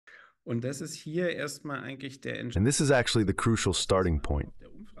Und das ist hier erstmal eigentlich der And this is actually the crucial starting point.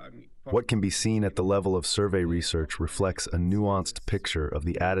 What can be seen at the level of survey research reflects a nuanced picture of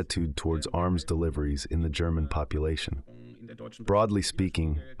the attitude towards arms deliveries in the German population. Broadly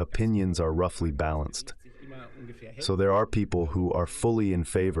speaking, opinions are roughly balanced. So there are people who are fully in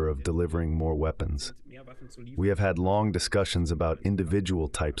favor of delivering more weapons. We have had long discussions about individual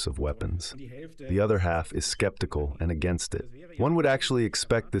types of weapons. The other half is skeptical and against it. One would actually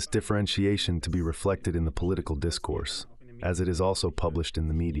expect this differentiation to be reflected in the political discourse, as it is also published in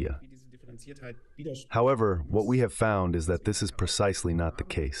the media. However, what we have found is that this is precisely not the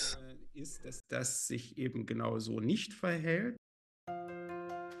case. Ist, dass das sich eben genau so nicht verhält.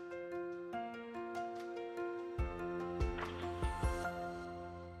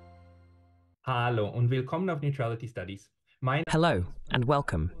 Hallo und willkommen auf Neutrality Studies. Hello and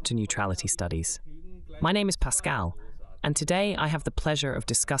welcome to Neutrality Studies. My name is Pascal, and today I have the pleasure of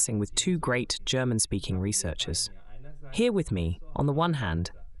discussing with two great German-speaking researchers. Here with me, on the one hand,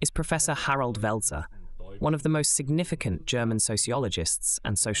 is Professor Harald Welzer, one of the most significant German sociologists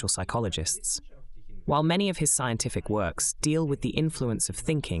and social psychologists. While many of his scientific works deal with the influence of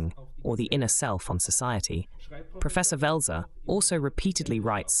thinking or the inner self on society, Professor Welzer also repeatedly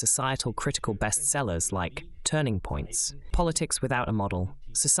writes societal critical bestsellers like Turning Points, Politics Without a Model,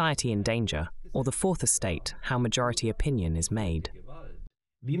 Society in Danger, or The Fourth Estate, How Majority Opinion is Made.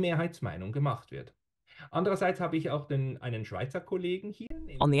 Wie Mehrheitsmeinung gemacht wird. Andererseits habe ich auch einen Schweizer Kollegen hier.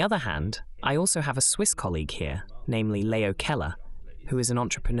 On the other hand, I also have a Swiss colleague here, namely Leo Keller, who is an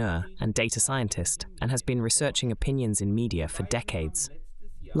entrepreneur and data scientist and has been researching opinions in media for decades.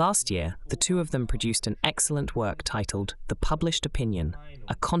 Last year, the two of them produced an excellent work titled The Published Opinion,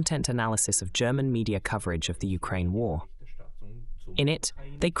 a content analysis of German media coverage of the Ukraine war. In it,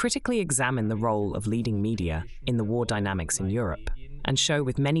 they critically examine the role of leading media in the war dynamics in Europe and show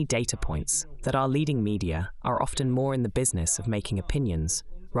with many data points that our leading media are often more in the business of making opinions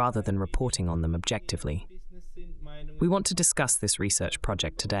rather than reporting on them objectively. We want to discuss this research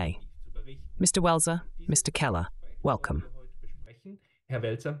project today. Mr. Welzer, Mr. Keller, welcome. Herr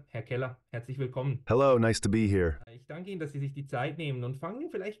Welzer, Herr Keller, herzlich willkommen. Hello, nice to be here. Ich danke Ihnen, dass Sie sich die Zeit nehmen und fangen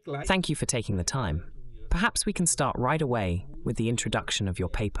vielleicht gleich. Thank you for taking the time. Perhaps we can start right away with the introduction of your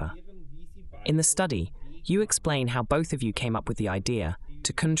paper. In the study, you explain how both of you came up with the idea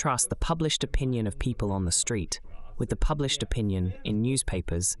to contrast the published opinion of people on the street with the published opinion in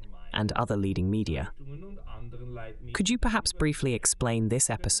newspapers and other leading media. Could you perhaps briefly explain this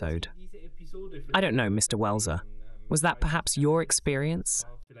episode? I don't know, Mr. Welzer. Was that perhaps your experience?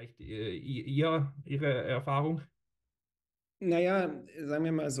 Vielleicht Ihre Erfahrung? Naja, sagen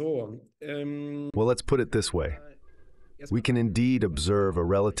wir mal so. Well, let's put it this way. We can indeed observe a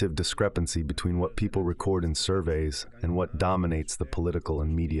relative discrepancy between what people record in surveys and what dominates the political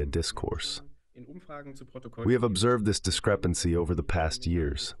and media discourse. We have observed this discrepancy over the past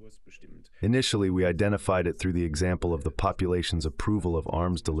years. Initially, we identified it through the example of the population's approval of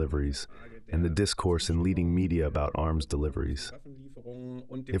arms deliveries and the discourse in leading media about arms deliveries.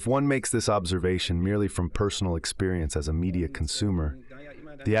 If one makes this observation merely from personal experience as a media consumer,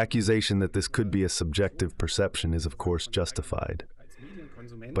 the accusation that this could be a subjective perception is of course justified.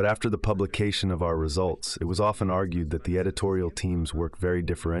 But after the publication of our results, it was often argued that the editorial teams work very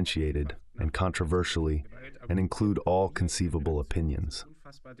differentiated and controversially and include all conceivable opinions.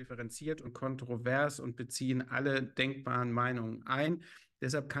 Differenziert und kontrovers und beziehen alle denkbaren Meinungen ein.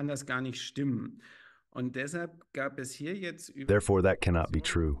 Deshalb kann das gar nicht stimmen. Und deshalb gab es hier jetzt Therefore, that cannot be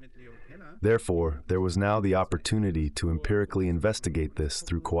true. Therefore, there was now the opportunity to empirically investigate this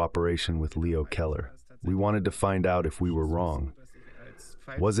through cooperation with Leo Keller. We wanted to find out if we were wrong.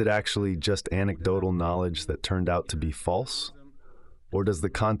 Was it actually just anecdotal knowledge that turned out to be false? Or does the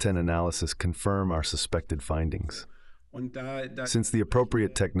content analysis confirm our suspected findings? Since the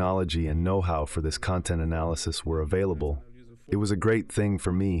appropriate technology and know-how for this content analysis were available, it was a great thing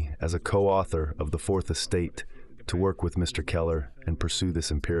for me, as a co-author of The Fourth Estate, to work with Mr. Keller and pursue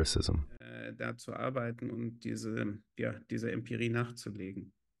this empiricism. Da zu arbeiten und diese Empirie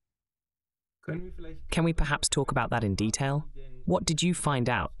nachzulegen. Can we perhaps talk about that in detail? What did you find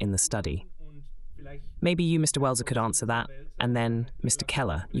out in the study? Maybe you, Mr. Welzer, could answer that, and then, Mr.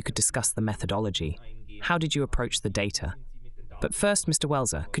 Keller, you could discuss the methodology. How did you approach the data? But first, Mr.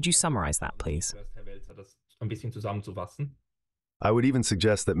 Welzer, could you summarize that, please? I would even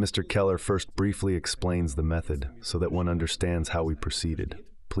suggest that Mr. Keller first briefly explains the method so that one understands how we proceeded.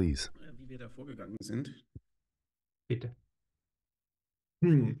 Please. Wie wir da vorgegangen sind. Bitte.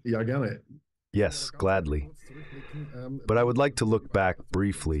 Ja, gerne. Yes, gladly. But I would like to look back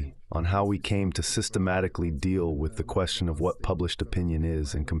briefly on how we came to systematically deal with the question of what published opinion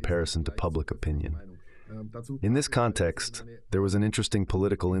is in comparison to public opinion. In this context, there was an interesting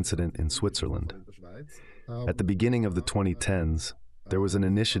political incident in Switzerland. At the beginning of the 2010s, there was an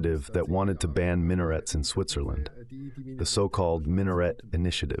initiative that wanted to ban minarets in Switzerland, the so-called Minaret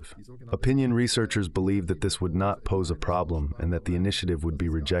Initiative. Opinion researchers believed that this would not pose a problem and that the initiative would be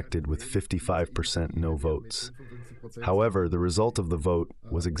rejected with 55% no votes. However, the result of the vote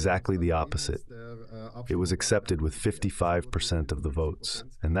was exactly the opposite. It was accepted with 55% of the votes,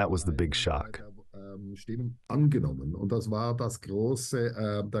 and that was the big shock. Stimmen angenommen. Und das war der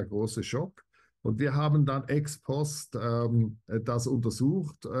große Schock. Und wir haben dann ex post das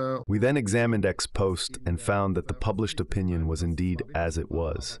untersucht. We then examined ex post and found that the published opinion was indeed as it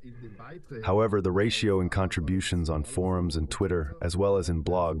was. However, the ratio in contributions on forums and Twitter, as well as in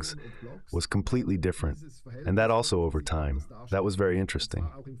blogs, was completely different, and that also over time. That was very interesting.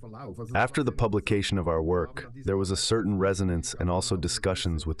 After the publication of our work, there was a certain resonance and also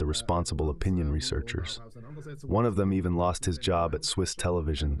discussions with the responsible opinion researchers. One of them even lost his job at Swiss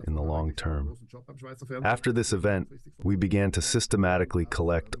television in the long term. After this event, we began to systematically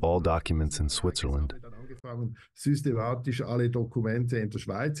collect all documents in Switzerland. Systematisch alle Dokumente in der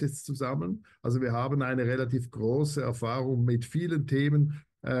Schweiz jetzt zusammen. Also wir haben eine relativ große Erfahrung mit vielen Themen.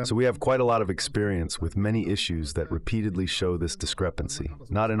 So we have quite a lot of experience with many issues that repeatedly show this discrepancy.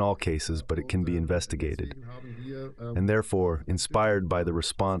 Not in all cases, but it can be investigated. And therefore, inspired by the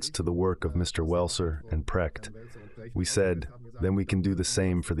response to the work of Mr. Welzer and Precht, we said, then we can do the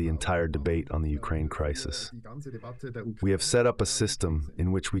same for the entire debate on the Ukraine crisis. We have set up a system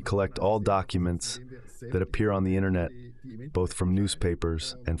in which we collect all documents that appear on the internet, both from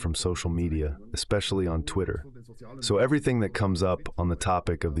newspapers and from social media, especially on Twitter. So everything that comes up on the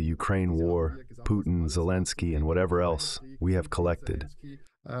topic of the Ukraine war, Putin, Zelensky, and whatever else, we have collected.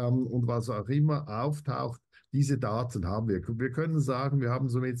 Und was auch immer auftaucht, diese Daten haben wir. Wir können sagen, wir haben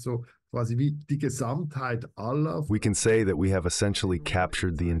somit so quasi wie die Gesamtheit aller. We can say that we have essentially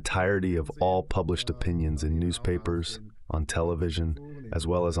captured the entirety of all published opinions in newspapers, on television, as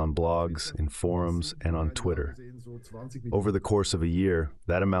well as on blogs, in forums, and on Twitter. Over the course of a year,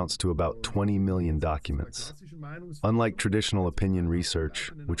 that amounts to about 20 million documents. Unlike traditional opinion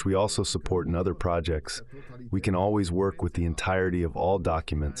research, which we also support in other projects, we can always work with the entirety of all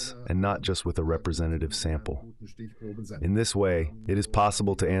documents and not just with a representative sample. In this way, it is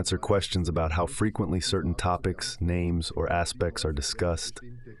possible to answer questions about how frequently certain topics, names, or aspects are discussed,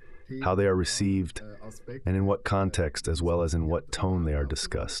 how they are received, and in what context as well as in what tone they are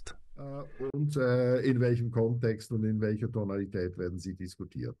discussed. Und in welchem Kontext und in welcher Tonalität werden sie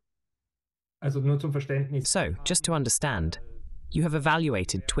diskutiert. Also nur zum Verständnis. So, just to understand, you have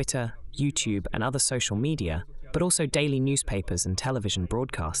evaluated Twitter, YouTube, and other social media, but also daily newspapers and television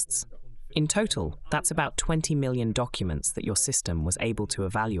broadcasts. In total, that's about 20 million documents that your system was able to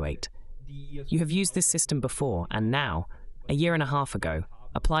evaluate. You have used this system before and now, a year and a half ago,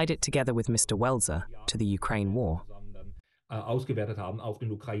 applied it together with Mr. Welzer to the Ukraine war. Ausgewertet haben auf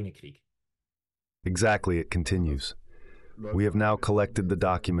den Ukraine-Krieg. Exactly, it continues. We have now collected the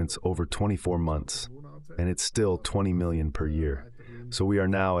documents over 24 months, and it's still 20 million per year. So we are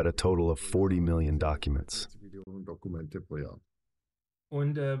now at a total of 40 million documents.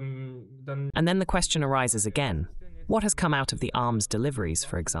 And then the question arises again. What has come out of the arms deliveries,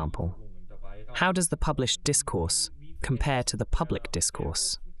 for example? How does the published discourse compare to the public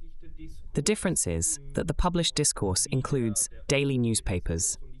discourse? The difference is that the published discourse includes daily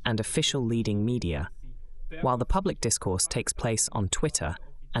newspapers and official leading media, while the public discourse takes place on Twitter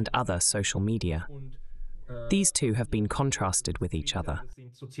and other social media. These two have been contrasted with each other.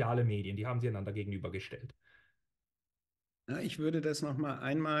 Soziale Medien, die haben sie einander gegenübergestellt. Ich würde das noch mal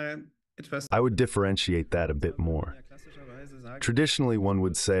einmal etwas. I would differentiate that a bit more. Traditionally, one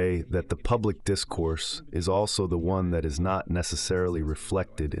would say that the public discourse is also the one that is not necessarily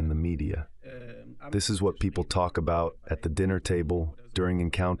reflected in the media. This is what people talk about at the dinner table, during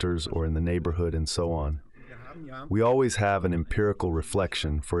encounters, or in the neighborhood, and so on. We always have an empirical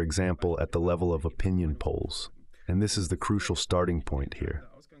reflection, for example, at the level of opinion polls, and this is the crucial starting point here.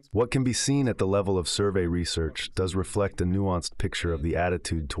 What can be seen at the level of survey research does reflect a nuanced picture of the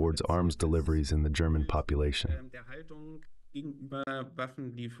attitude towards arms deliveries in the German population. Gegenüber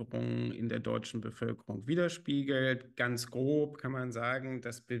Waffenlieferungen in der deutschen Bevölkerung widerspiegelt. Ganz grob kann man sagen,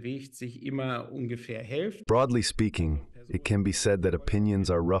 das bewegt sich immer ungefähr Hälfte. Broadly speaking, it can be said that opinions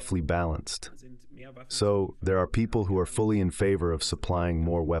are roughly balanced. So, there are people who are fully in favor of supplying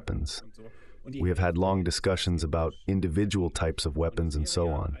more weapons. We have had long discussions about individual types of weapons and so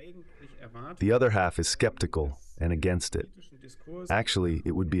on. The other half is skeptical and against it. Actually,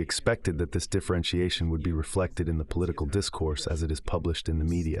 it would be expected that this differentiation would be reflected in the political discourse as it is published in the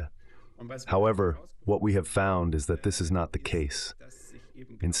media. However, what we have found is that this is not the case.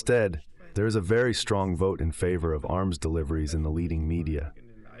 Instead, there is a very strong vote in favor of arms deliveries in the leading media.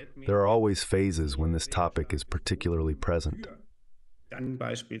 There are always phases when this topic is particularly present. Dann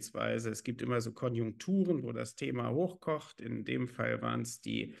beispielsweise, es gibt immer so Konjunkturen, wo das Thema hochkocht. In dem Fall waren es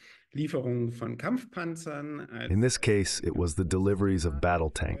die Lieferungen von Kampfpanzern. In this case, it was the deliveries of battle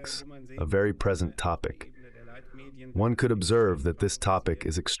tanks, a very present topic. One could observe that this topic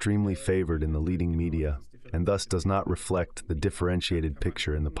is extremely favored in the leading media and thus does not reflect the differentiated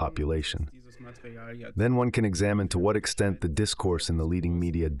picture in the population. Then one can examine to what extent the discourse in the leading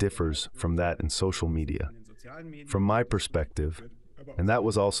media differs from that in social media. From my perspective, and that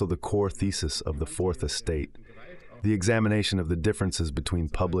was also the core thesis of the Fourth Estate, the examination of the differences between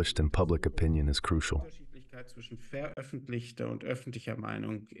published and public opinion is crucial. Zwischen veröffentlichter und öffentlicher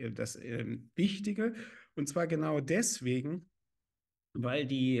Meinung das Wichtige. Und zwar genau deswegen, weil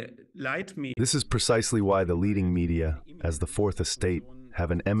die Leitmedien. This is precisely why the leading media, as the Fourth Estate, have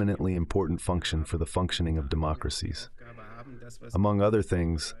an eminently important function for the functioning of democracies. Among other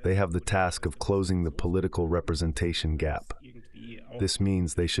things, they have the task of closing the political representation gap. This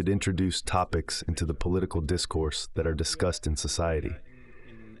means they should introduce topics into the political discourse that are discussed in society.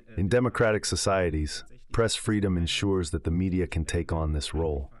 In democratic societies, press freedom ensures that the media can take on this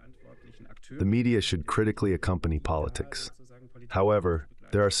role. The media should critically accompany politics. However,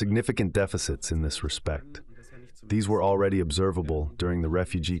 there are significant deficits in this respect. These were already observable during the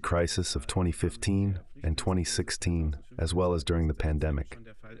refugee crisis of 2015 and 2016, as well as during the pandemic.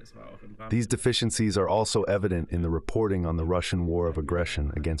 These deficiencies are also evident in the reporting on the Russian war of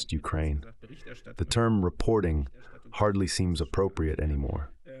aggression against Ukraine. The term reporting hardly seems appropriate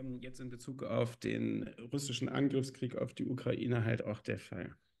anymore. Jetzt in Bezug auf den russischen Angriffskrieg auf die Ukraine halt auch der Fall.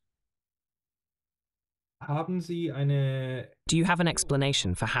 Do you have an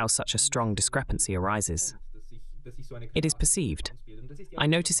explanation for how such a strong discrepancy arises? It is perceived. I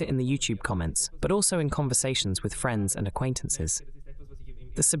notice it in the YouTube comments, but also in conversations with friends and acquaintances.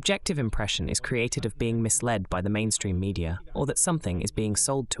 The subjective impression is created of being misled by the mainstream media, or that something is being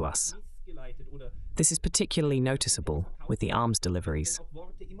sold to us. This is particularly noticeable with the arms deliveries.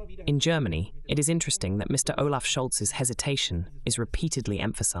 In Germany, it is interesting that Mr. Olaf Scholz's hesitation is repeatedly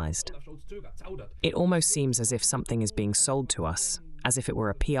emphasized. It almost seems as if something is being sold to us, as if it were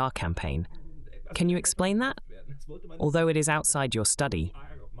a PR campaign. Can you explain that? Although it is outside your study,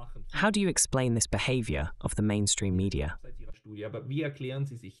 how do you explain this behavior of the mainstream media? Aber wie erklären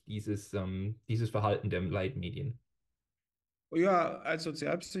Sie sich dieses Verhalten der Leitmedien? Ja, als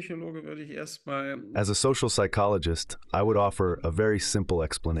Sozialpsychologe würde ich erstmal. As a social psychologist, I would offer a very simple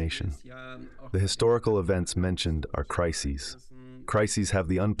explanation. The historical events mentioned are crises. Crises have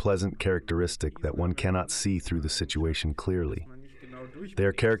the unpleasant characteristic that one cannot see through the situation clearly. They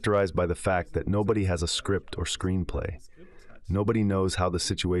are characterized by the fact that nobody has a script or screenplay. Nobody knows how the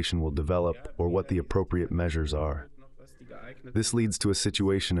situation will develop or what the appropriate measures are. This leads to a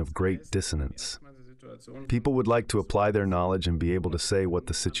situation of great dissonance. People would like to apply their knowledge and be able to say what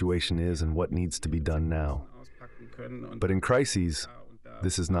the situation is and what needs to be done now. But in crises,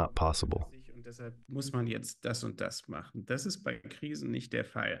 this is not possible. Deshalb muss man jetzt das und das machen. Das ist bei Krisen nicht der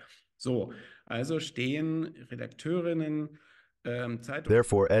Fall. So, also stehen Redakteurinnen,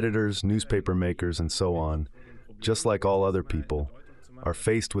 Therefore, editors, newspaper makers, and so on, just like all other people, are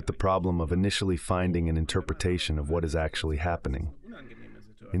faced with the problem of initially finding an interpretation of what is actually happening.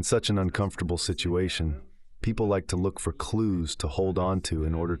 In such an uncomfortable situation, people like to look for clues to hold on to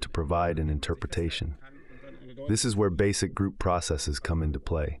in order to provide an interpretation. This is where basic group processes come into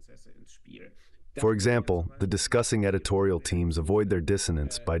play. For example, the discussing editorial teams avoid their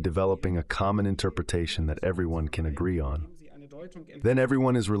dissonance by developing a common interpretation that everyone can agree on. Then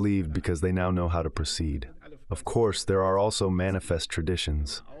everyone is relieved because they now know how to proceed. Of course, there are also manifest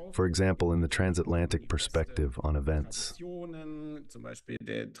traditions, for example, in the transatlantic perspective on events. Zum Beispiel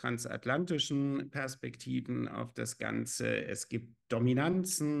der transatlantischen Perspektiven auf das Ganze. Es gibt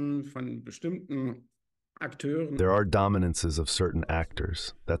Dominanzen von bestimmten Akteuren. There are dominances of certain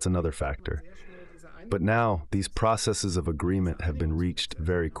actors. That's another factor. But now, these processes of agreement have been reached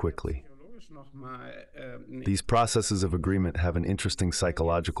very quickly. These processes of agreement have an interesting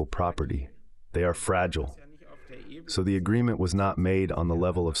psychological property. They are fragile. So the agreement was not made on the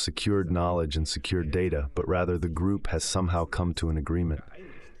level of secured knowledge and secured data, but rather the group has somehow come to an agreement.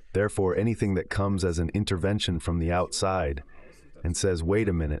 Therefore, anything that comes as an intervention from the outside and says, wait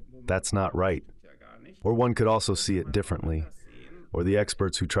a minute, that's not right. Or one could also see it differently. Or the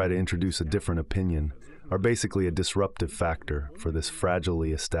experts who try to introduce a different opinion are basically a disruptive factor for this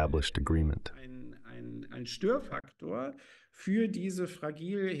fragilely established agreement. Ein Störfaktor für diese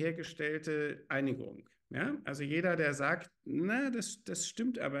fragil hergestellte Einigung. Ja? Also jeder, der sagt, na, das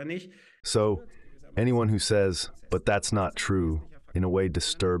stimmt aber nicht. So, anyone who says, but that's not true, in a way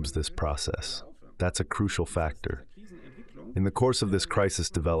disturbs this process. That's a crucial factor. In the course of this crisis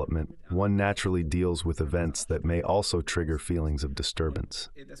development, one naturally deals with events that may also trigger feelings of disturbance.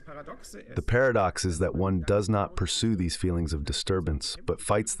 The paradox is that one does not pursue these feelings of disturbance, but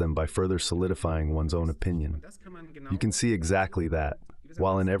fights them by further solidifying one's own opinion. You can see exactly that.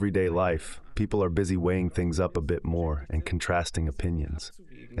 While in everyday life, people are busy weighing things up a bit more and contrasting opinions.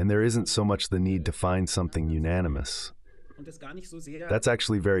 And there isn't so much the need to find something unanimous. That's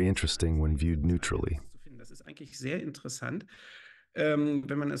actually very interesting when viewed neutrally. Das ist eigentlich sehr interessant,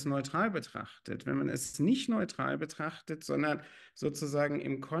 wenn man es neutral betrachtet. Wenn man es nicht neutral betrachtet, sondern sozusagen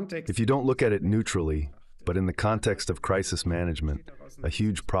im Kontext. If you don't look at it neutrally, but in the context of crisis management, a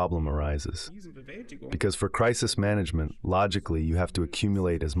huge problem arises. Because for crisis management, logically, you have to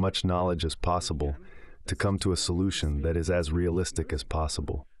accumulate as much knowledge as possible to come to a solution that is as realistic as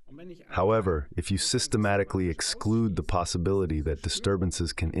possible. However, if you systematically exclude the possibility that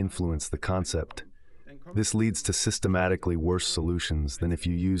disturbances can influence the concept, this leads to systematically worse solutions than if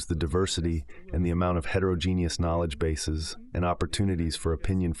you use the diversity and the amount of heterogeneous knowledge bases and opportunities for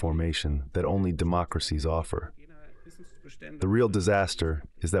opinion formation that only democracies offer. The real disaster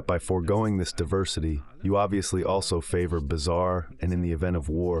is that by foregoing this diversity, you obviously also favor bizarre and, in the event of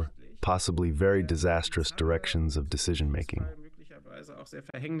war, possibly very disastrous directions of decision-making. Auch sehr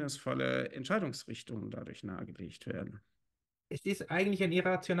verhängnisvolle Entscheidungsrichtungen dadurch nahegelegt werden. Es ist eigentlich ein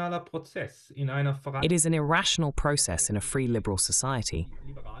irrationaler Prozess in einer It is an irrational process in a free liberal society,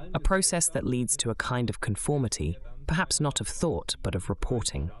 a process that leads to a kind of conformity, perhaps not of thought, but of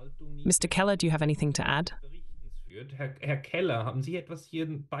reporting. Mr. Keller, do you have anything to add? Herr Keller, haben Sie etwas hier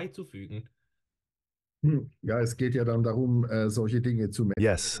beizufügen? Ja, es geht ja dann darum, solche Dinge zu messen.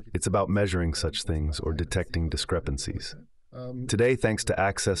 Yes, it's about measuring such things or detecting discrepancies. Today, thanks to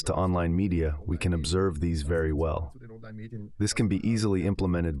access to online media, we can observe these very well. This can be easily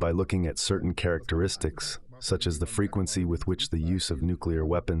implemented by looking at certain characteristics, such as the frequency with which the use of nuclear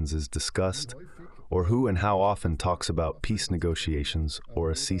weapons is discussed, or who and how often talks about peace negotiations or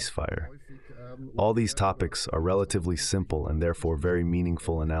a ceasefire. All these topics are relatively simple and therefore very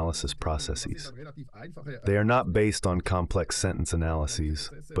meaningful analysis processes. They are not based on complex sentence analyses,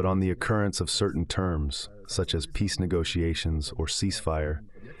 but on the occurrence of certain terms, such as peace negotiations or ceasefire,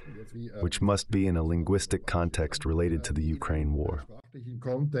 which must be in a linguistic context related to the Ukraine war.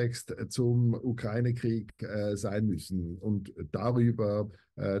 Kontext zum Ukraine-Krieg sein müssen. Und darüber,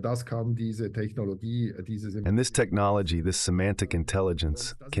 das kann diese Technologie, And this technology, this semantic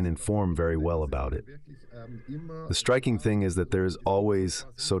intelligence, can inform very well about it. The striking thing is that there is always,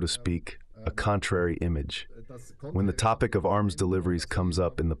 so to speak, a contrary image. When the topic of arms deliveries comes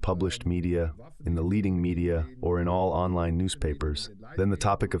up in the published media, in the leading media, or in all online newspapers, then the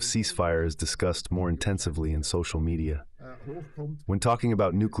topic of ceasefire is discussed more intensively in social media. When talking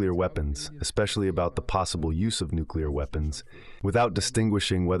about nuclear weapons, especially about the possible use of nuclear weapons, without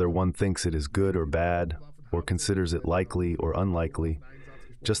distinguishing whether one thinks it is good or bad, or considers it likely or unlikely,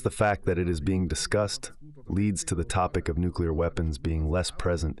 just the fact that it is being discussed leads to the topic of nuclear weapons being less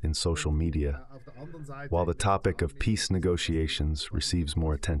present in social media, while the topic of peace negotiations receives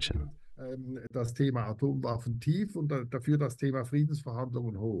more attention. Das Thema Atomwaffen tief und dafür das Thema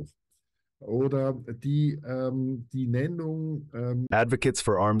Friedensverhandlungen hoch. Oder die Nennung. Advocates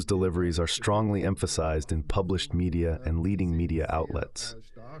for arms deliveries are strongly emphasized in published media and leading media outlets.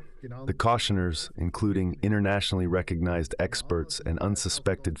 The cautioners, including internationally recognized experts and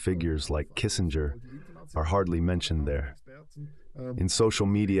unsuspected figures like Kissinger, are hardly mentioned there. In social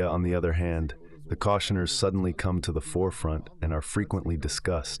media, on the other hand, the cautioners suddenly come to the forefront and are frequently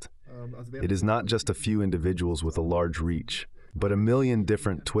discussed. It is not just a few individuals with a large reach, but a million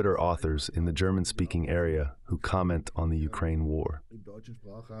different Twitter authors in the German-speaking area who comment on the Ukraine war. Im deutschen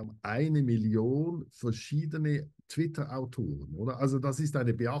Sprachraum 1 Million verschiedene Twitter-Autoren, oder? Also das ist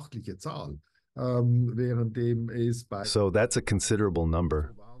eine beachtliche Zahl, währenddem es bei... So that's a considerable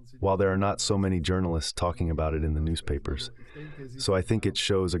number, while there are not so many journalists talking about it in the newspapers. So I think it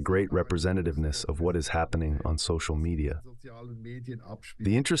shows a great representativeness of what is happening on social media.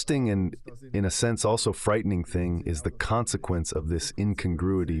 The interesting and, in a sense, also frightening thing is the consequence of this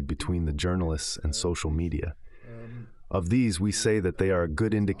incongruity between the journalists and social media. Of these, we say that they are a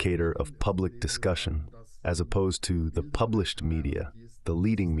good indicator of public discussion, as opposed to the published media, the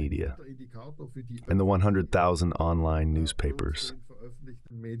leading media, and the 100,000 online newspapers.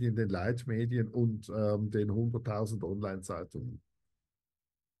 Medien, den Leitmedien und den 100.000 Online-Zeitungen.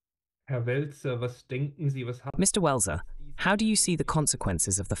 Herr Welzer, was denken Sie, was hat Mr. Welzer, how do you see the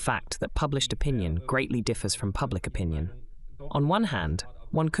consequences of the fact that published opinion greatly differs from public opinion? On one hand,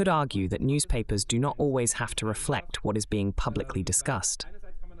 one could argue that newspapers do not always have to reflect what is being publicly discussed.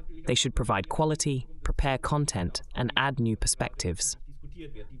 They should provide quality, prepare content, and add new perspectives.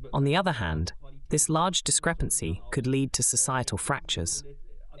 On the other hand, this large discrepancy could lead to societal fractures.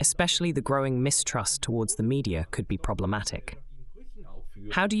 Especially the growing mistrust towards the media could be problematic.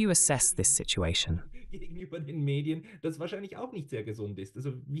 How do you assess this situation? gegenüber den Medien, das wahrscheinlich auch nicht sehr gesund ist.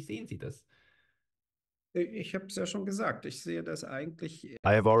 Also wie sehen Sie das? Ich habe es ja schon gesagt, ich sehe das eigentlich.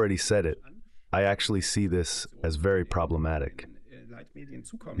 I have already said it. I actually see this as very problematic.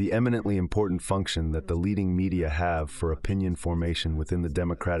 The eminently important function that the leading media have for opinion formation within the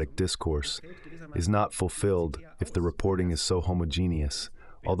democratic discourse is not fulfilled if the reporting is so homogeneous,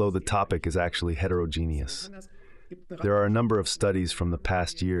 although the topic is actually heterogeneous. There are a number of studies from the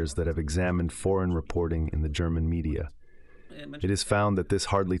past years that have examined foreign reporting in the German media. It is found that this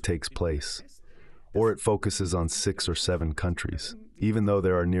hardly takes place, or it focuses on 6 or 7 countries, even though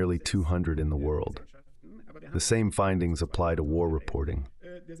there are nearly 200 in the world. The same findings apply to war reporting.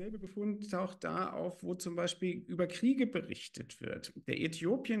 Derselbe Befund taucht da auf, wo zum Beispiel über Kriege berichtet wird. Der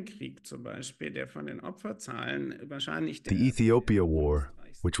Äthiopienkrieg zum Beispiel, der von den Opferzahlen wahrscheinlich... The Ethiopia War,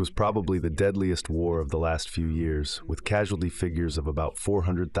 which was probably the deadliest war of the last few years, with casualty figures of about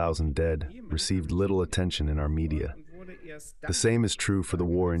 400,000 dead, received little attention in our media. The same is true for the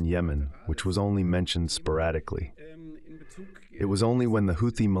war in Yemen, which was only mentioned sporadically. It was only when the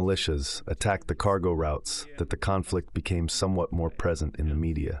Houthi militias attacked the cargo routes that the conflict became somewhat more present in the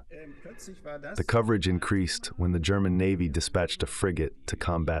media. The coverage increased when the German Navy dispatched a frigate to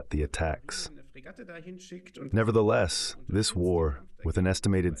combat the attacks. Nevertheless, this war, with an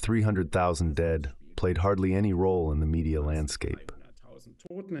estimated 300,000 dead, played hardly any role in the media landscape.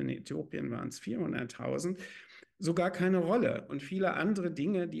 In Äthiopien waren es 400.000. Sogar keine Rolle. Und viele andere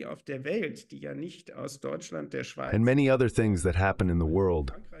Dinge, die auf der Welt, die ja nicht aus Deutschland, der Schweiz... And many other things that happen in the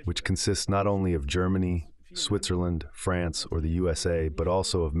world, which consist not only of Germany, Switzerland, France, or the USA, but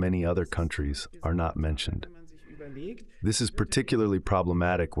also of many other countries, are not mentioned. This is particularly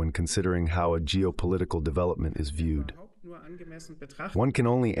problematic when considering how a geopolitical development is viewed. One can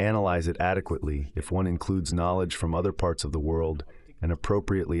only analyze it adequately if one includes knowledge from other parts of the world and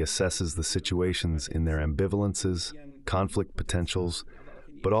appropriately assesses the situations in their ambivalences, conflict potentials,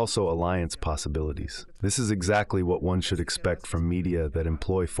 but also alliance possibilities. This is exactly what one should expect from media that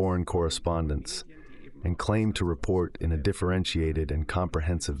employ foreign correspondents and claim to report in a differentiated and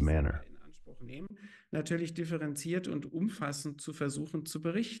comprehensive manner. Natürlich differenziert und umfassend zu versuchen zu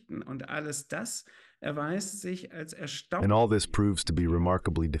berichten. Und alles das erweist sich als erstaunlich. And all this proves to be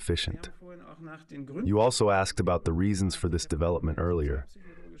remarkably deficient. You also asked about the reasons for this development earlier.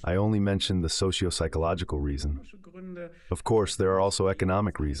 I only mentioned the socio-psychological reason. Of course, there are also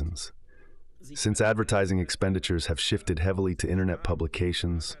economic reasons. Since advertising expenditures have shifted heavily to internet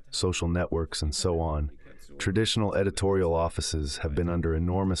publications, social networks, and so on, traditional editorial offices have been under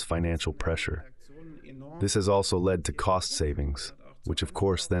enormous financial pressure. This has also led to cost savings, which of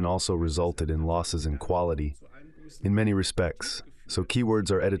course then also resulted in losses in quality in many respects. So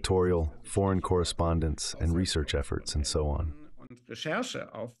keywords are editorial, foreign correspondence, and research efforts, and so on.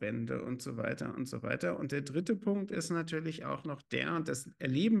 Rechercheaufwände und so weiter und so weiter. Und der dritte Punkt ist natürlich auch noch der, und das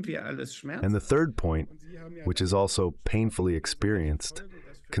erleben wir alles schmerzhaft. And the third point, which is also painfully experienced,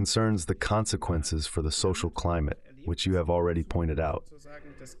 concerns the consequences for the social climate, which you have already pointed out.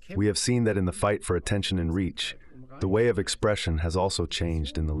 We have seen that in the fight for attention and reach, the way of expression has also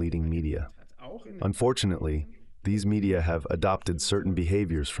changed in the leading media. Unfortunately, these media have adopted certain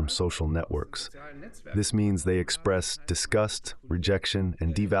behaviors from social networks. This means they express disgust, rejection,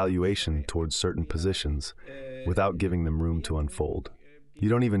 and devaluation towards certain positions without giving them room to unfold. You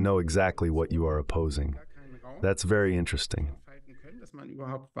don't even know exactly what you are opposing. That's very interesting. Dass man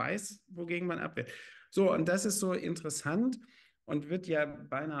überhaupt weiß, wogegen man abwehrt. So, und das ist so interessant und wird ja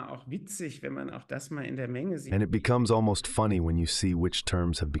beinahe auch witzig, wenn man auch das mal in der Menge sieht. And it becomes almost funny when you see which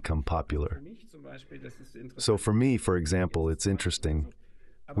terms have become popular. So for me, for example, it's interesting.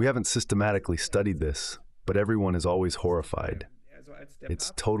 We haven't systematically studied this, but everyone is always horrified.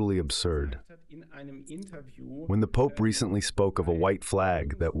 It's totally absurd. When the Pope recently spoke of a white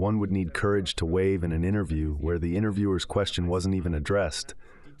flag that one would need courage to wave in an interview where the interviewer's question wasn't even addressed,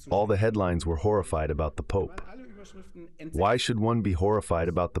 all the headlines were horrified about the Pope. Why should one be horrified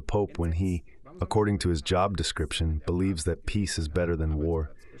about the Pope when he, according to his job description, believes that peace is better than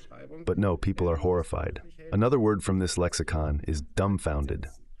war. But no, people are horrified. Another word from this lexicon is dumbfounded.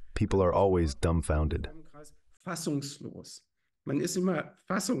 People are always dumbfounded. Fassungslos. Man ist immer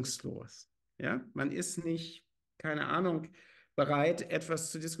fassungslos. Ja? Man ist nicht, keine Ahnung, bereit,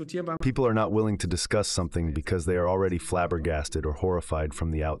 etwas zu diskutieren. People are not willing to discuss something because they are already flabbergasted or horrified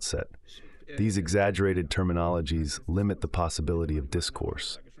from the outset. These exaggerated terminologies limit the possibility of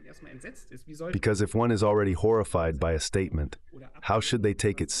discourse. Because if one is already horrified by a statement, how should they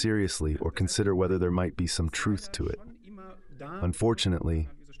take it seriously or consider whether there might be some truth to it? Unfortunately,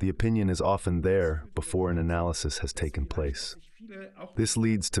 the opinion is often there before an analysis has taken place. This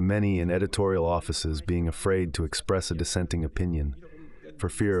leads to many in editorial offices being afraid to express a dissenting opinion for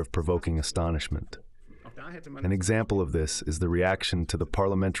fear of provoking astonishment. An example of this is the reaction to the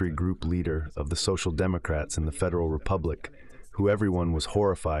parliamentary group leader of the Social Democrats in the Federal Republic, who everyone was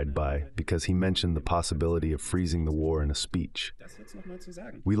horrified by because he mentioned the possibility of freezing the war in a speech.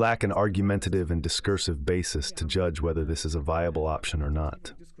 We lack an argumentative and discursive basis to judge whether this is a viable option or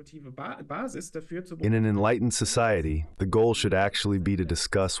not. In an enlightened society, the goal should actually be to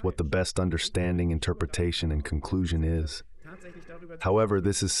discuss what the best understanding, interpretation, and conclusion is. However,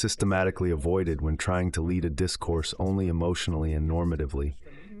 this is systematically avoided when trying to lead a discourse only emotionally and normatively,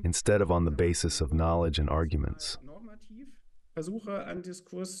 instead of on the basis of knowledge and arguments. Versuche, einen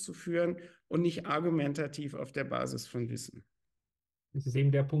Diskurs zu führen und nicht argumentativ auf der Basis von Wissen.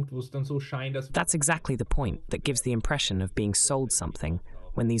 That's exactly the point that gives the impression of being sold something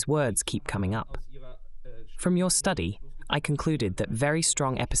when these words keep coming up. From your study, I concluded that very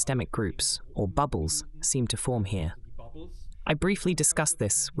strong epistemic groups, or bubbles, seem to form here. I briefly discussed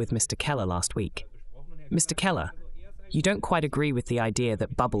this with Mr. Keller last week. Mr. Keller, you don't quite agree with the idea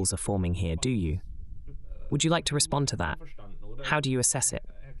that bubbles are forming here, do you? Would you like to respond to that? How do you assess it?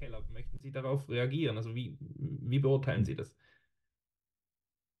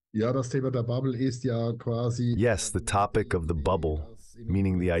 Ja, das Thema der Bubble ist ja quasi. Yes, the topic of the bubble,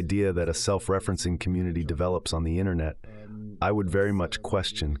 meaning the idea that a self-referencing community develops on the internet, I would very much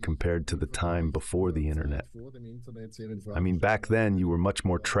question compared to the time before the internet. I mean, back then you were much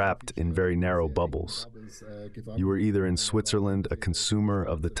more trapped in very narrow bubbles. You were either in Switzerland a consumer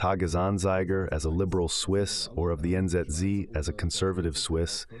of the Tagesanzeiger as a liberal Swiss or of the NZZ as a conservative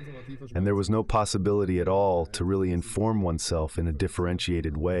Swiss, and there was no possibility at all to really inform oneself in a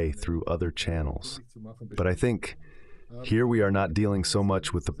differentiated way through other channels. But I think here we are not dealing so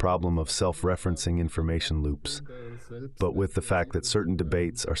much with the problem of self-referencing information loops, but with the fact that certain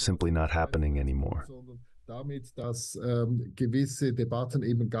debates are simply not happening anymore. Damit, dass gewisse Debatten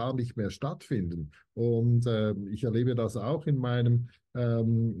eben gar nicht mehr stattfinden. Und ich erlebe das auch in meinem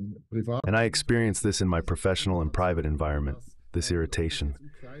privaten. And I experience this in my professional and private environment, this irritation.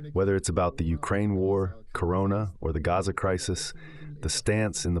 Whether it's about the Ukraine war, Corona, or the Gaza crisis, the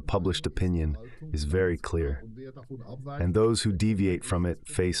stance in the published opinion is very clear. And those who deviate from it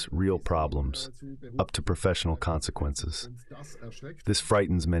face real problems, up to professional consequences. This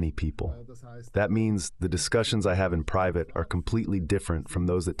frightens many people. That means the discussions I have in private are completely different from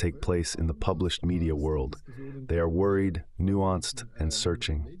those that take place in the published media world. They are worried, nuanced, and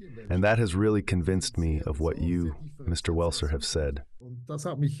searching. And that has really convinced me of what you, Mr. Welzer, have said. Das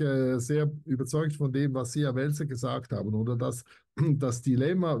hat mich sehr überzeugt von dem, was Sie, Herr Welzer, gesagt haben, oder das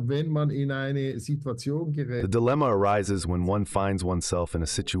Dilemma, wenn man in eine Situation gerät. The dilemma arises when one finds oneself in a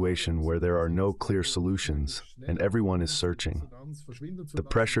situation where there are no clear solutions and everyone is searching. The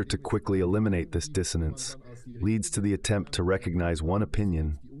pressure to quickly eliminate this dissonance leads to the attempt to recognize one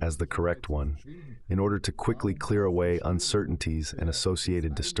opinion as the correct one, in order to quickly clear away uncertainties and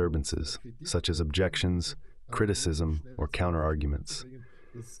associated disturbances, such as objections, criticism, or counter-arguments.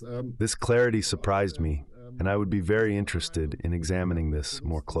 This clarity surprised me, and I would be very interested in examining this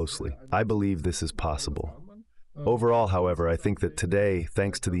more closely. I believe this is possible. Overall, however, I think that today,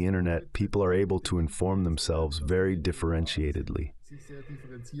 thanks to the internet, people are able to inform themselves very differentiatedly.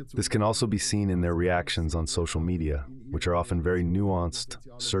 This can also be seen in their reactions on social media, which are often very nuanced,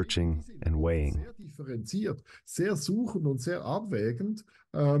 searching, and weighing. Sehr suchend und sehr abwägend,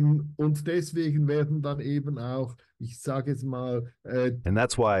 und deswegen werden dann eben auch, ich sage jetzt mal, and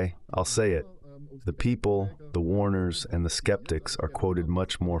that's why, I'll say it, the people, the warners, and the skeptics are quoted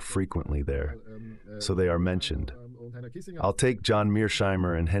much more frequently there, so they are mentioned. I'll take John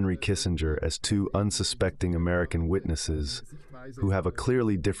Mearsheimer and Henry Kissinger as two unsuspecting American witnesses who have a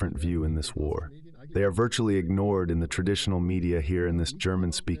clearly different view in this war. They are virtually ignored in the traditional media here in this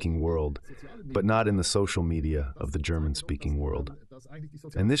German-speaking world, but not in the social media of the German-speaking world.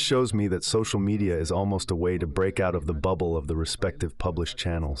 And this shows me that social media is almost a way to break out of the bubble of the respective published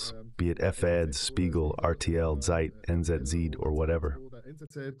channels, be it FAZ, Spiegel, RTL, Zeit, NZZ, or whatever. Oder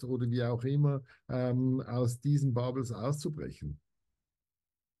NZZ oder wie auch immer, aus diesen Bubbles auszubrechen.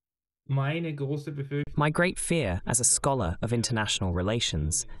 My great fear as a scholar of international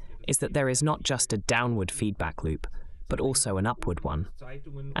relations is that there is not just a downward feedback loop, but also an upward one,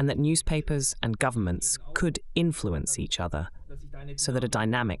 and that newspapers and governments could influence each other so that a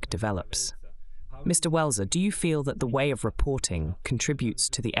dynamic develops. Mr. Welzer, do you feel that the way of reporting contributes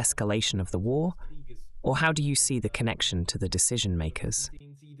to the escalation of the war, or how do you see the connection to the decision makers?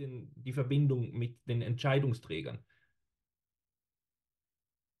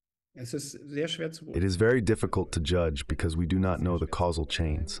 It is very difficult to judge because we do not know the causal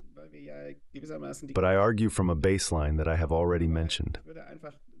chains. But I argue from a baseline that I have already mentioned.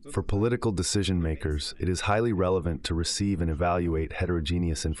 For political decision makers, it is highly relevant to receive and evaluate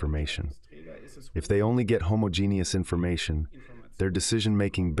heterogeneous information. If they only get homogeneous information, their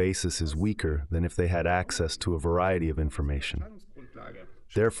decision-making basis is weaker than if they had access to a variety of information.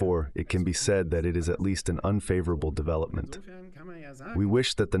 Therefore, it can be said that it is at least an unfavorable development. We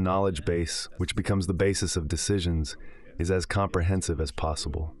wish that the knowledge base, which becomes the basis of decisions, is as comprehensive as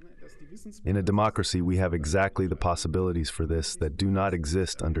possible. In a democracy, we have exactly the possibilities for this that do not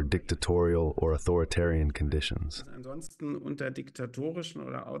exist under dictatorial or authoritarian conditions. Ansonsten unter diktatorischen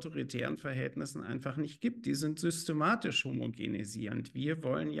oder autoritären Verhältnissen einfach nicht gibt. Die sind systematisch homogenisierend. Wir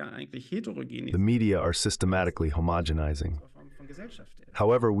wollen ja eigentlich heterogenisieren. The media are systematically homogenizing.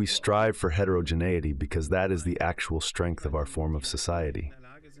 However, we strive for heterogeneity because that is the actual strength of our form of society.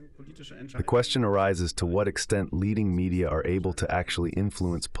 The question arises to what extent leading media are able to actually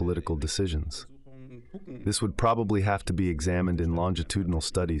influence political decisions. This would probably have to be examined in longitudinal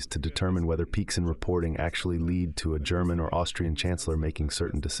studies to determine whether peaks in reporting actually lead to a German or Austrian chancellor making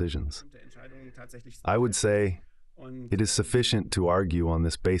certain decisions. I would say it is sufficient to argue on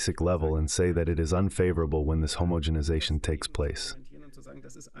this basic level and say that it is unfavorable when this homogenization takes place.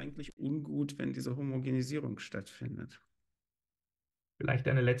 Das ist eigentlich ungut, wenn diese Homogenisierung stattfindet.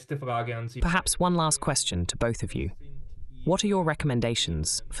 Perhaps one last question to both of you. What are your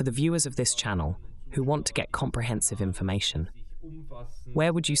recommendations for the viewers of this channel who want to get comprehensive information?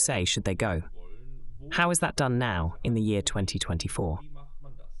 Where would you say should they go? How is that done now in the year 2024?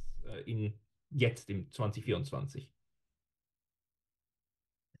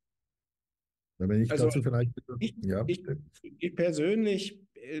 Wenn ich dazu vielleicht... Ich persönlich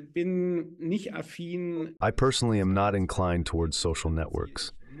bin nicht affin. I personally am not inclined towards social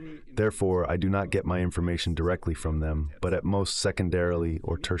networks. Therefore, I do not get my information directly from them, but at most secondarily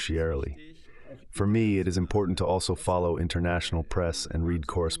or tertiarily. For me, it is important to also follow international press and read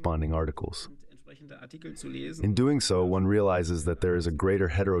corresponding articles. In doing so, one realizes that there is a greater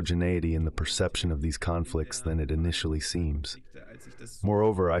heterogeneity in the perception of these conflicts than it initially seems.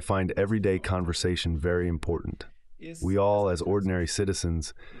 Moreover, I find everyday conversation very important. We all, as ordinary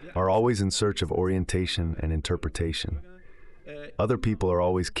citizens, are always in search of orientation and interpretation. Other people are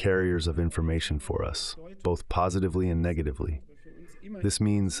always carriers of information for us, both positively and negatively. This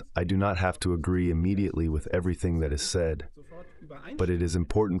means I do not have to agree immediately with everything that is said, but it is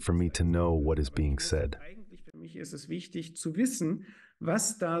important for me to know what is being said. Für mich ist es wichtig zu wissen,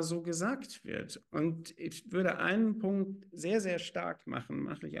 was da so gesagt wird. Und ich würde einen Punkt sehr, sehr stark machen,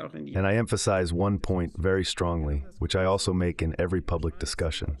 mache ich auch in die... And I emphasize one point very strongly, which I also make in every public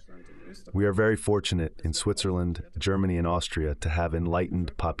discussion. We are very fortunate in Switzerland, Germany, and Austria to have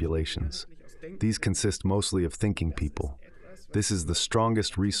enlightened populations. These consist mostly of thinking people. This is the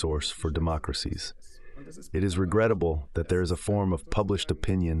strongest resource for democracies. It is regrettable that there is a form of published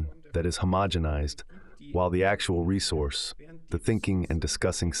opinion that is homogenized, while the actual resource, the thinking and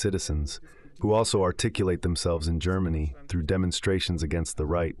discussing citizens, who also articulate themselves in Germany through demonstrations against the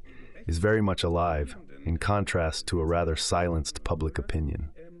right, is very much alive, in contrast to a rather silenced public opinion.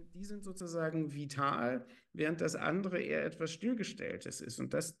 Die sind sozusagen vital, während das andere eher etwas Stillgestelltes ist.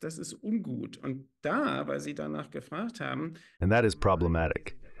 Und das ist ungut. Und da, weil Sie danach gefragt haben... And that is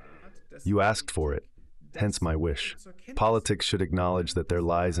problematic. You asked for it, hence my wish. Politics should acknowledge that there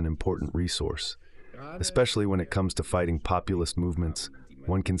lies an important resource. Especially when it comes to fighting populist movements,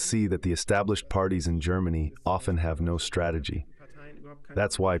 one can see that the established parties in Germany often have no strategy.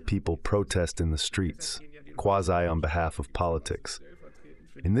 That's why people protest in the streets, quasi on behalf of politics.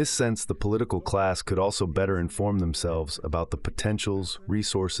 In this sense, the political class could also better inform themselves about the potentials,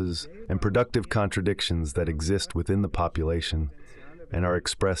 resources, and productive contradictions that exist within the population and are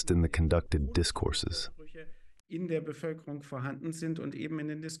expressed in the conducted discourses. In der Bevölkerung vorhanden sind und eben in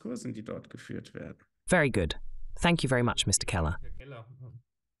den Diskursen, die dort geführt werden. Very good. Thank you very much, Mr. Keller.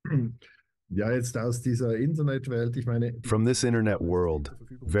 Ja, jetzt aus dieser Internetwelt, ich meine, From this internet world,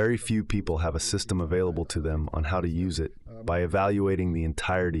 very few people have a system available to them on how to use it by evaluating the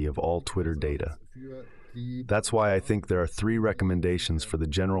entirety of all Twitter data. That's why I think there are 3 recommendations for the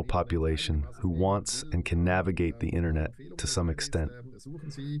general population who wants and can navigate the internet to some extent.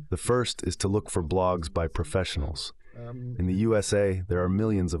 The first is to look for blogs by professionals. In the USA, there are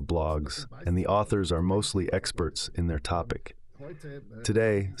millions of blogs, and the authors are mostly experts in their topic.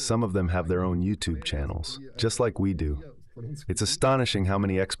 Today, some of them have their own YouTube channels, just like we do. It's astonishing how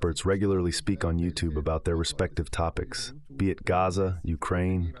many experts regularly speak on YouTube about their respective topics, be it Gaza,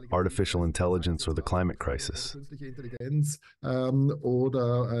 Ukraine, artificial intelligence, or the climate crisis.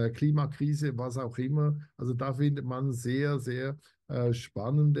 Oder Klimakrise, was auch immer. Also da findet man sehr, sehr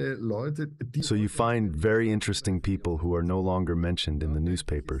spannende Leute. So you find very interesting people who are no longer mentioned in the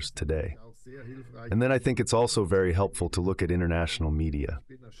newspapers today. And then I think it's also very helpful to look at international media.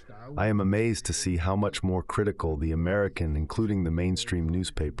 I am amazed to see how much more critical the American, including the mainstream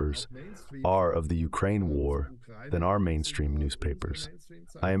newspapers, are of the Ukraine war than our mainstream newspapers.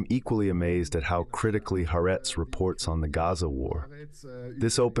 I am equally amazed at how critically Haaretz reports on the Gaza war.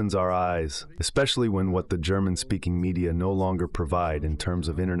 This opens our eyes, especially when what the German-speaking media no longer provide in terms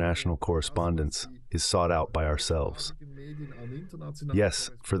of international correspondence is sought out by ourselves.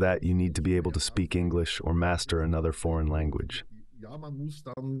 Yes, for that you need to be able to speak English or master another foreign language. Ja, man muss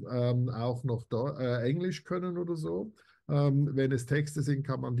dann auch noch Englisch können oder so. Wenn es Texte sind,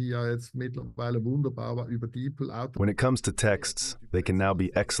 kann man die ja jetzt mittlerweile wunderbar über DeepL. When it comes to texts, they can now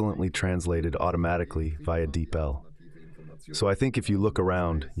be excellently translated automatically via DeepL. So I think if you look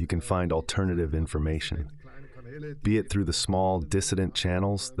around, you can find alternative information, be it through the small dissident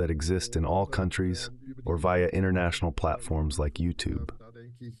channels that exist in all countries or via international platforms like YouTube.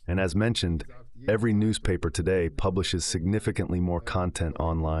 And as mentioned, every newspaper today publishes significantly more content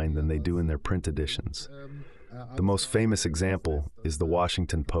online than they do in their print editions. The most famous example is the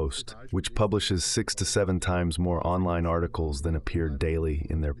Washington Post, which publishes 6 to 7 times more online articles than appear daily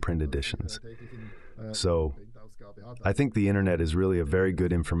in their print editions. So, I think the internet is really a very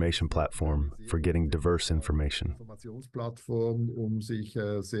good information platform for getting diverse information. Sich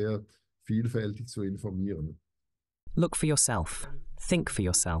sehr vielfältig zu informieren. Look for yourself. Think for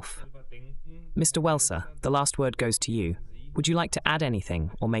yourself. Mr. Welzer, the last word goes to you. Would you like to add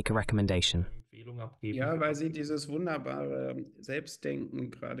anything or make a recommendation? Ja, weil Sie dieses wunderbare Selbstdenken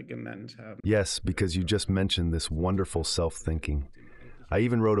gerade genannt haben. Yes, because you just mentioned this wonderful self-thinking. I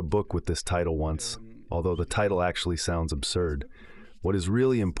even wrote a book with this title once, although the title actually sounds absurd. What is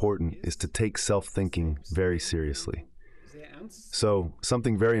really important is to take self-thinking very seriously. So,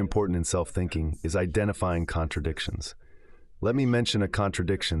 something very important in self-thinking is identifying contradictions. Let me mention a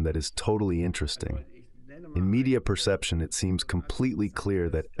contradiction that is totally interesting. In media perception, it seems completely clear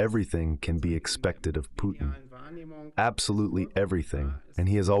that everything can be expected of Putin. Absolutely everything, and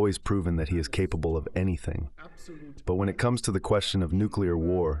he has always proven that he is capable of anything. But when it comes to the question of nuclear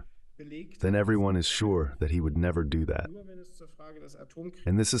war, then everyone is sure that he would never do that.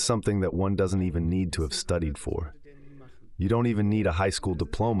 And this is something that one doesn't even need to have studied for. You don't even need a high school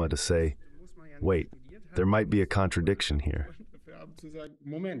diploma to say, wait, there might be a contradiction here.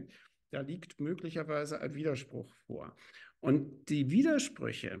 Moment, da liegt möglicherweise ein Widerspruch vor. Und die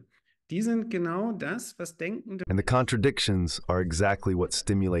Widersprüche, die sind genau das, was Denkende... And the contradictions are exactly what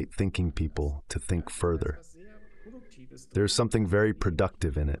stimulate thinking people to think further. There's something very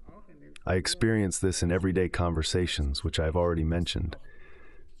productive in it. I experience this in everyday conversations, which I've already mentioned.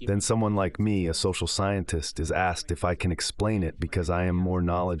 Then someone like me, a social scientist, is asked if I can explain it because I am more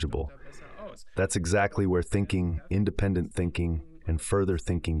knowledgeable. That's exactly where thinking, independent thinking, and further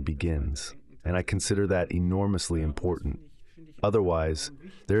thinking begins, and I consider that enormously important. Otherwise,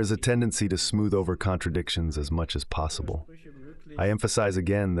 there is a tendency to smooth over contradictions as much as possible. I emphasize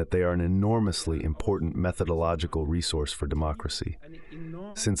again that they are an enormously important methodological resource for democracy.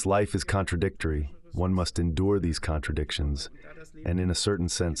 Since life is contradictory, one must endure these contradictions and in a certain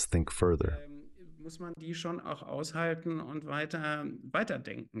sense think further. Muss man die schon auch aushalten und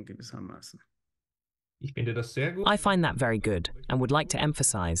weiterdenken gewissermaßen. I find that very good and would like to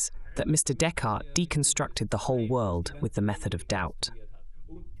emphasize that Mr. Descartes deconstructed the whole world with the method of doubt.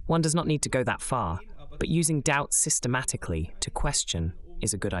 One does not need to go that far, but using doubt systematically to question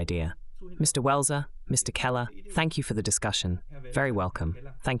is a good idea. Mr. Welzer, Mr. Keller, thank you for the discussion. Very welcome.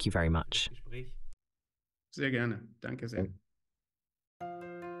 Thank you very much. Sehr gerne. Danke sehr.